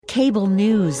Cable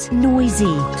news,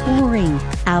 noisy, boring,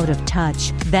 out of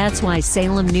touch. That's why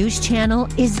Salem News Channel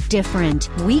is different.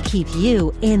 We keep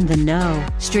you in the know.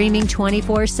 Streaming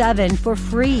 24/7 for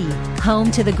free.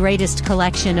 Home to the greatest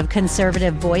collection of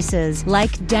conservative voices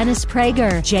like Dennis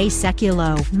Prager, Jay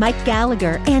Sekulow, Mike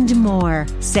Gallagher, and more.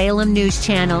 Salem News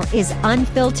Channel is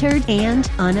unfiltered and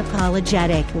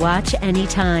unapologetic. Watch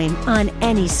anytime, on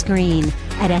any screen,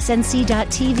 at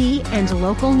snc.tv and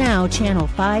Local Now Channel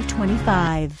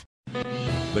 525.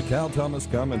 The Cal Thomas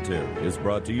Commentary is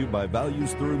brought to you by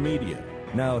Values Through Media.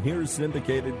 Now here's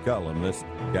syndicated columnist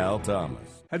Cal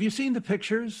Thomas. Have you seen the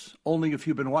pictures? Only if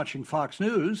you've been watching Fox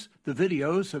News. The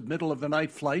videos of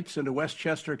middle-of-the-night flights into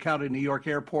Westchester County, New York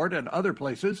Airport and other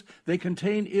places. They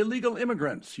contain illegal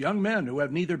immigrants, young men who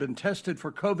have neither been tested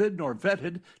for COVID nor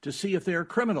vetted to see if they are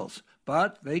criminals.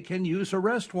 But they can use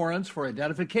arrest warrants for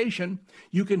identification.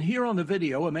 You can hear on the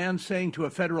video a man saying to a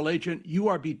federal agent, "You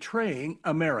are betraying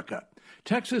America."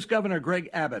 Texas Governor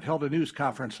Greg Abbott held a news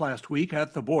conference last week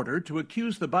at the border to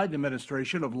accuse the Biden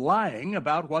administration of lying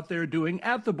about what they're doing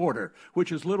at the border,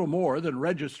 which is little more than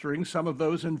registering some of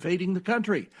those invading the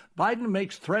country. Biden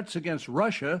makes threats against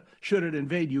Russia should it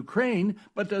invade Ukraine,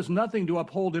 but does nothing to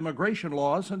uphold immigration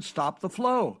laws and stop the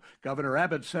flow. Governor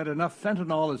Abbott said enough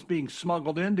fentanyl is being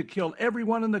smuggled in to kill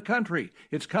everyone in the country.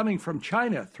 It's coming from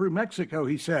China through Mexico,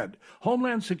 he said.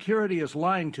 Homeland Security is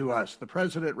lying to us. The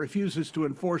president refuses to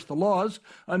enforce the laws.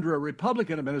 Under a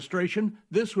Republican administration,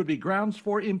 this would be grounds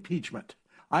for impeachment.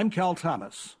 I'm Cal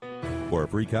Thomas. For a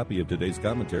free copy of today's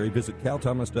commentary, visit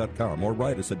calthomas.com or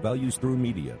write us at Values Through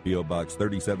Media, P.O. Box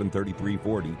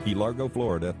 373340, Key Largo,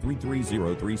 Florida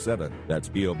 33037. That's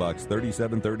P.O. Box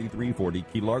 373340,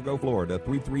 Key Largo, Florida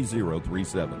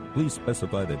 33037. Please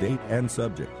specify the date and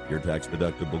subject. Your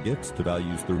tax-deductible gifts to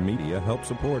Values Through Media help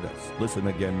support us. Listen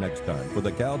again next time for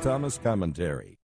the Cal Thomas Commentary.